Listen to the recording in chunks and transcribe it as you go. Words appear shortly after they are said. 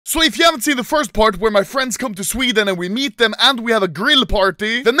So if you haven't seen the first part where my friends come to Sweden and we meet them and we have a grill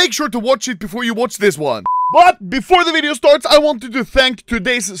party, then make sure to watch it before you watch this one. But before the video starts, I wanted to thank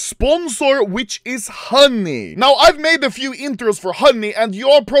today's sponsor, which is Honey. Now, I've made a few intros for Honey, and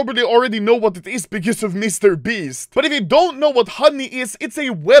you all probably already know what it is because of Mr. Beast. But if you don't know what Honey is, it's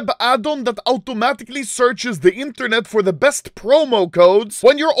a web add-on that automatically searches the internet for the best promo codes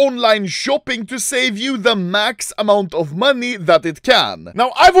when you're online shopping to save you the max amount of money that it can.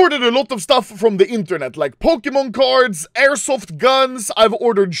 Now, I've ordered a lot of stuff from the internet, like Pokemon cards, airsoft guns, I've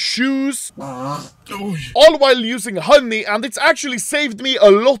ordered shoes, all while using Honey, and it's actually saved me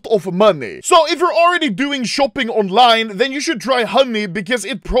a lot of money. So if you're already doing shopping online, then you should try Honey because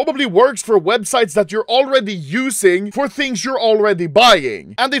it probably works for websites that you're already using for things you're already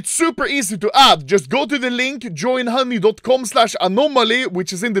buying. And it's super easy to add. Just go to the link joinhoney.com/anomaly,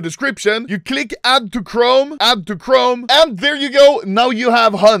 which is in the description. You click add to Chrome, and there you go, now you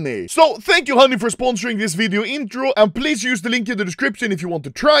have Honey. So thank you Honey for sponsoring this video intro, and please use the link in the description if you want to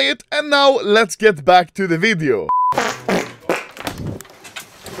try it. And now let's get back to the video.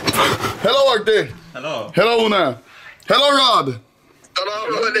 Hello Arctic. Hello. Hello Una. Hello Rod.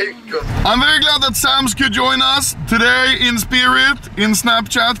 Hello. I'm very glad that Sams could join us today in spirit, in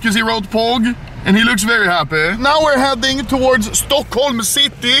Snapchat, because he wrote Pog, and he looks very happy. Now we're heading towards Stockholm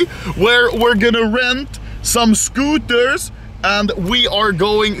City, where we're gonna rent some scooters, and we are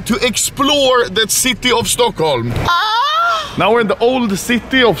going to explore the city of Stockholm. Now we're in the old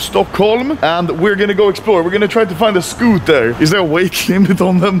city of Stockholm, and we're gonna go explore. We're gonna try to find a scooter. Is there a weight limit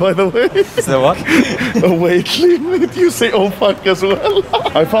on them, by the way? Is there what? A weight limit? You say oh fuck as well.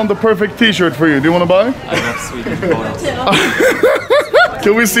 I found the perfect t-shirt for you. Do you wanna buy? I love Swedish boys.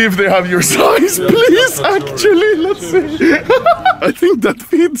 Can we see if they have your size, please? Actually, let's see. I think that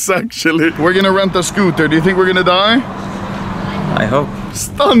fits, actually. We're gonna rent a scooter. Do you think we're gonna die? I hope.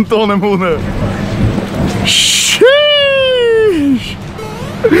 Stunt on him, Une. Sheesh!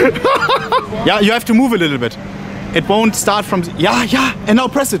 Yeah, you have to move a little bit. It won't start from... Yeah, and now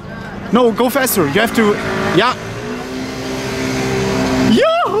press it. No, go faster. You have to... Yeah.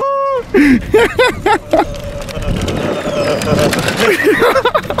 Yahoo!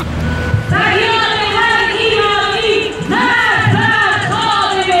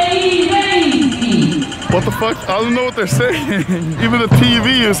 What the fuck? I don't know what they're saying. Even the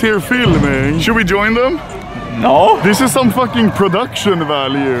TV is here filming. Should we join them? No. This is some fucking production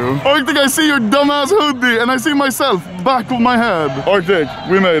value. Arctic, I see your dumbass hoodie and I see myself back of my head. Arctic,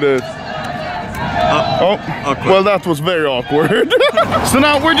 we made it. Awkward. Well, that was very awkward. So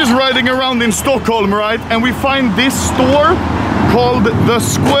now we're just riding around in Stockholm, right? And we find this store called the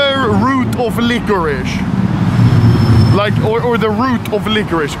Square Root of Licorice. Like, or the root of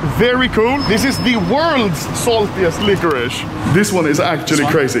licorice. Very cool. This is the world's saltiest licorice. This one is actually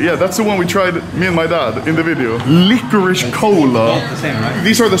crazy. Yeah, that's the one we tried, me and my dad, in the video. Licorice cola. The same, right?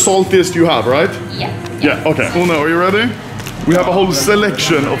 These are the saltiest you have, right? Yeah. Yeah, okay. Una, are you ready? We have a whole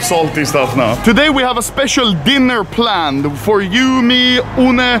selection of salty stuff now. Today we have a special dinner planned for you, me,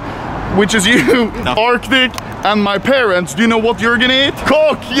 Une, which is you, Arctic, and my parents. Do you know what you're gonna eat?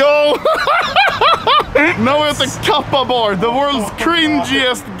 Cock, yo! Now we're at the Kappa bar, the world's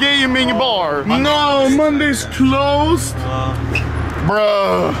cringiest gaming bar. No, Monday's closed.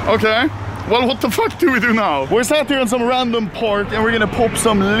 Bruh. Okay. Well, what the fuck do we do now? We're sat here in some random park and we're gonna pop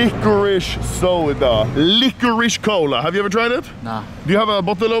some licorice soda. Licorice cola. Have you ever tried it? Nah. Do you have a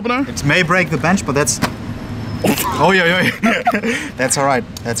bottle opener? It may break the bench, but that's... Oh, yeah. That's alright.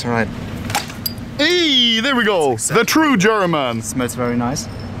 That's alright. Hey, there we go. The true German. Smells very nice.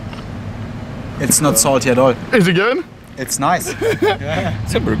 It's not salty at all. Is it good? It's nice. Yeah.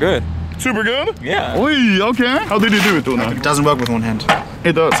 Super good. Super good? Yeah. Oi, okay. How did you do it, Una? It doesn't work with one hand.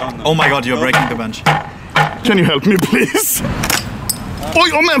 It does. Oh my god, you're breaking the bench. Can you help me, please?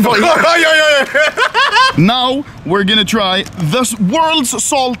 Oi, oh man, Now we're gonna try the world's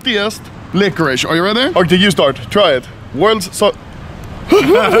saltiest licorice. Are you ready? Arctic, you start. Try it. World's salt.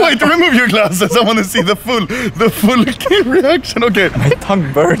 Wait, remove your glasses. I want to see the full reaction. Okay. My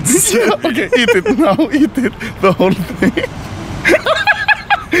tongue burns. Yeah, okay, eat it now. Eat it. The whole thing.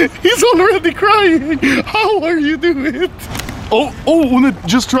 He's already crying. How are you doing it? Oh, Una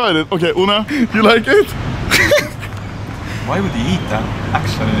just tried it. Okay, Una, you like it? Why would you eat that,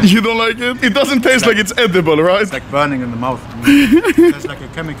 actually? You don't like it? It doesn't taste like it's edible, right? It's like burning in the mouth. It's like a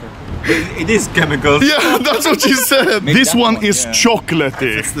chemical. It is chemicals. Yeah, that's what she said. Make This that one one, is yeah.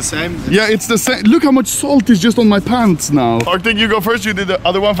 chocolatey. It's the same. Yeah, it's the same. Look how much salt is just on my pants now. Arctic, you go first. You did the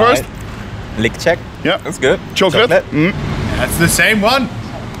other one first. Right. Lick check. Yeah. That's good. Chocolate. Mm. That's the same one.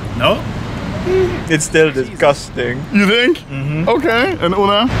 No? It's still disgusting. You think? Okay. And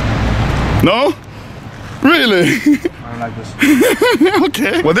Una? No? Really? I don't like this.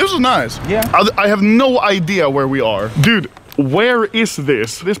 Okay. Well, this was nice. Yeah. I have no idea where we are. Dude, where is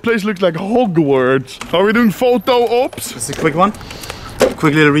this? This place looks like Hogwarts. Are we doing photo ops? Just a quick one.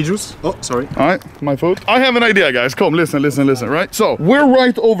 Quick little rejuice. Oh, sorry. All right, my foot. I have an idea, guys. Come, listen, right? So, we're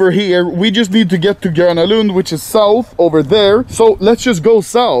right over here. We just need to get to Gröna Lund, which is south over there. So, let's just go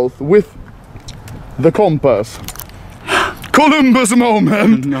south with the compass. Columbus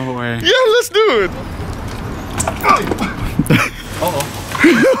moment. No way. Yeah, let's do it.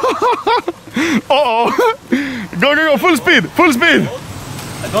 Uh-oh. Go, full speed.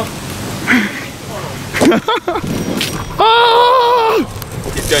 Ah!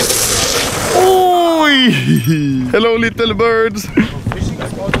 Oi! Hello, little birds.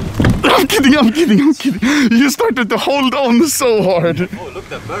 I'm kidding. You started to hold on so hard. Oh, look at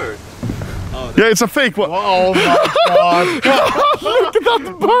that bird. Yeah, it's a fake one. Oh my god. Look at that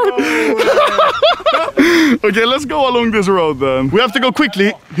bird. Okay, let's go along this road then. We have to go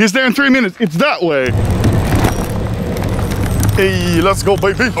quickly. He's there in 3 minutes. It's that way. Hey, let's go,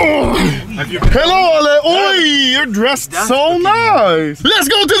 baby. Oh. Hello, Ale. Oi, you're dressed so nice. Let's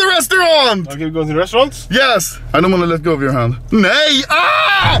go to the restaurant. Okay, we go to the restaurant? Yes. I don't want to let go of your hand. Nay.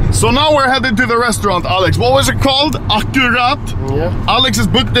 Ah! So now we're headed to the restaurant, Alex. What was it called? Akkurat. Yeah. Alex has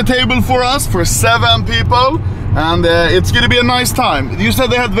booked the table for us for 7 people. And it's gonna be a nice time. You said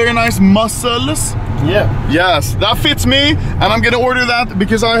they had very nice mussels. Yeah. Yes, that fits me. And I'm gonna order that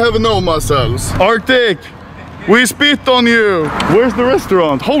because I have no mussels. Arctic. We spit on you! Where's the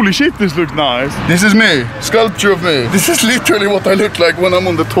restaurant? Holy shit, this looks nice. This is me. Sculpture of me. This is literally what I look like when I'm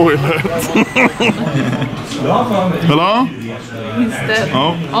on the toilet. Hello?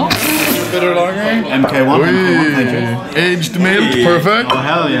 Oh. Bitter lager. MK1. Thank you. Aged milk, perfect. Oh,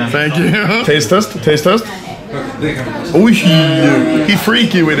 hell yeah. Thank you. Taste test. Oh, he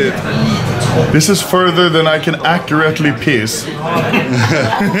freaky with it. This is further than I can accurately piss.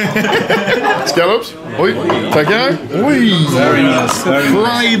 Scallops? Oi, tackar. Oi. Very nice.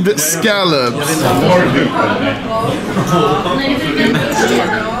 Fried scallops.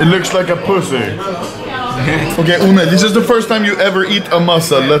 It looks like a pussy. Okay, Une, this is the first time you ever eat a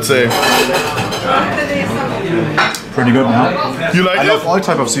mussel, let's say. Pretty good now. You like I it? love all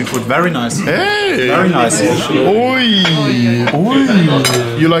type of seafood. Very nice. Hey! Very nice. Oi!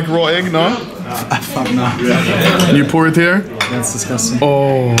 You like raw egg, no? Fuck no. And you pour it here? That's disgusting.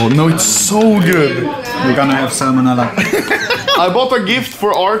 Oh, no, it's so good. We're gonna have salmonella. I bought a gift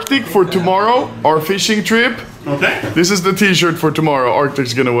for Arctic for tomorrow, our fishing trip. Okay. This is the t-shirt for tomorrow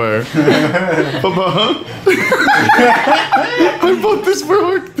Arctic's gonna wear. Papa. I bought this for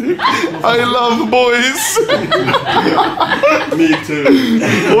Arctic. I love boys. Me too.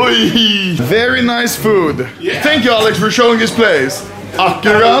 Oi. Very nice food. Yeah. Thank you, Alex, for showing this place.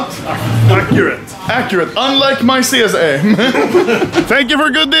 Accurate. Unlike my CSA. Thank you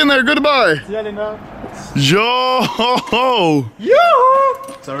for good dinner. Goodbye. Yo!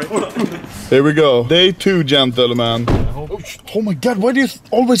 Sorry. Here we go. Day 2, gentlemen. Oh my god, why do you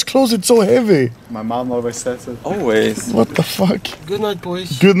always close it so heavy? My mom always says it. Always. What the fuck? Good night,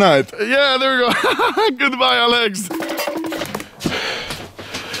 boys. Good night. Yeah, there we go. Goodbye, Alex.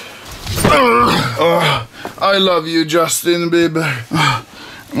 I love you, Justin Bieber.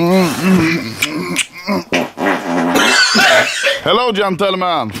 Hello,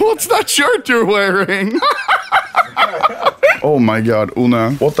 gentlemen. What's that shirt you're wearing? Oh my god,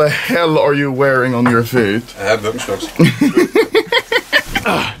 Una. What the hell are you wearing on your feet? I have boxers.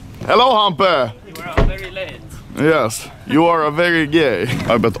 Hello, Hampe. You were very late. Yes, you are a very gay.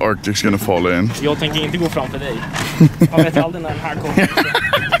 I bet Arctic's gonna fall in. Jag tänker inte gå framför dig. Man vet aldrig när den här kommer.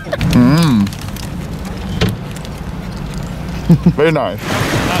 Very nice.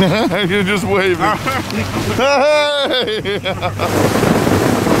 You're just waving. Hey!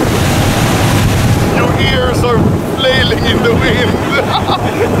 Your ears are flailing in the wind.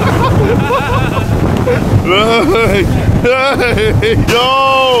 Hey!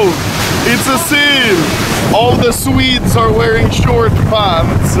 Yo! It's a seal! All the Swedes are wearing short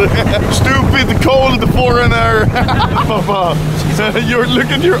pants. Stupid cold foreigner. Papa,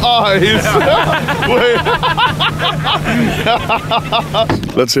 look at your eyes. Wait.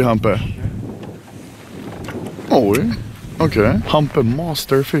 Let's see Hampe. Oh, okay. Hampe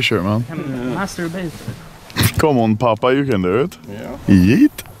master fisherman. Master bait. Come on, Papa, you can do it. Yeah.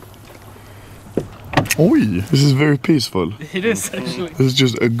 Yeet. Oi, this is very peaceful. It is actually. This is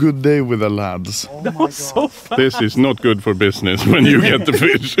just a good day with the lads. That was so fast. This is not good for business when you get the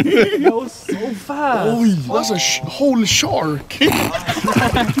fish. That was so fast. Oi, that's a whole shark.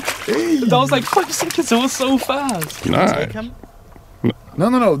 That was like 5 seconds. It was so fast. Nice.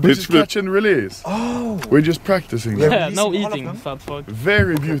 No. This It's is catch and release. Oh. We're just practicing that. Yeah, no eating, fat fuck.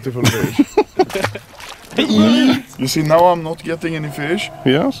 Very beautiful fish. You see, now I'm not getting any fish.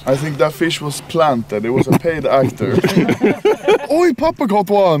 Yes. I think that fish was planted. It was a paid actor. Oj, Papa got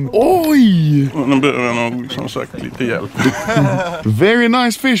one! Oj! Nu behöver jag nog som sagt lite hjälp. Very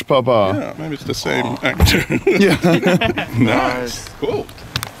nice fish, Papa. Yeah, maybe it's the same actor. Yeah. Nice. Cool.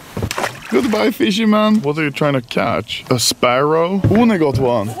 Goodbye, fisherman. What are you trying to catch? A sparrow? One got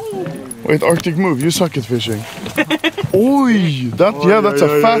one. Wait, Arctic move. You suck at fishing. Oi! That's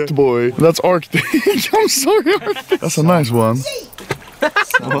a fat boy. That's Arctic. I'm sorry, Arctic. That's a nice one.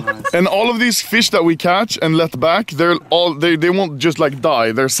 And all of these fish that we catch and let back, they won't just like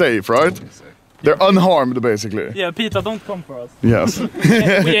die. They're safe, right? They're unharmed, basically. Yeah, Peter, don't come for us. Yes.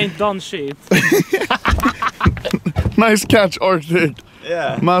 We ain't done shit. Nice catch, Arctic.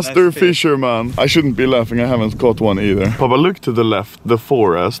 Yeah. Master nice fisherman. I shouldn't be laughing, I haven't caught one either. Papa, look to the left, the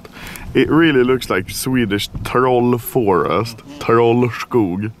forest. It really looks like Swedish troll forest.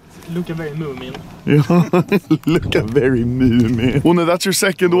 Trollskog. Look a very moomin. Look at very Moomin. Oh no, that's your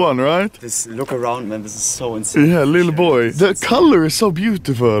second one, right? This look around, man. This is so insane. Yeah, little boy. The color is so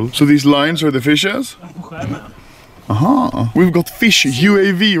beautiful. So these lines are the fishes? Aha. We've got fish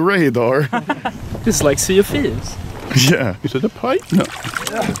UAV radar. This is like Sea of Thieves. Yeah. Is it a pike? No.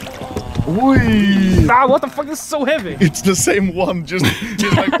 Oi! Ah, what the fuck? This is so heavy. It's the same one, just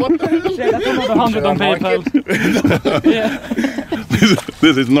like what the hell? Yeah, that's another 100 on PayPal. Yeah.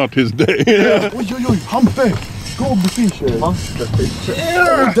 This is not his day. Oi, humpback! Goldfish! Oh,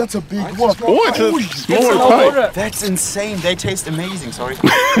 that's a big one. Oh, it's a small pike. That's insane. They taste amazing. Sorry.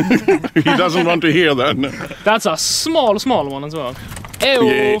 He doesn't want to hear that. That's a small one as well. Ew.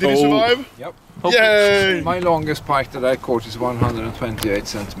 Yeah. Did he survive? Yep. Yay! My longest pike that I caught is 128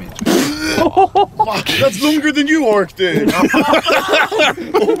 centimeters. That's longer than you, Arctic! Oh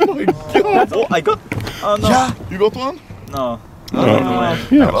my god! Oh, I got. Oh no. Yeah! You got one? No. Yes.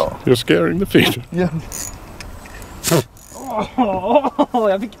 You're scaring the fish. Yeah.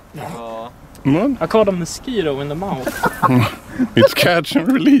 Come on. I caught a mosquito in the mouth. It's catch and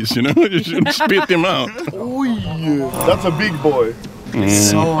release, you know? You should spit him out. Oi! That's a big boy.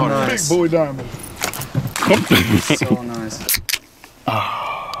 So nice. Big boy diamond. So nice.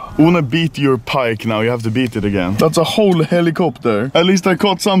 I wanna beat your pike now, you have to beat it again. That's a whole helicopter. At least I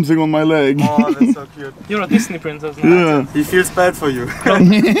caught something on my leg. Oh, that's so cute. You're a Disney princess now. Yeah. He feels bad for you.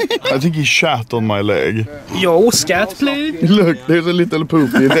 I think he shat on my leg. Yo, scat play. Look, there's a little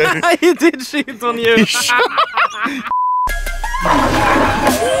poopy there. He did shit on you.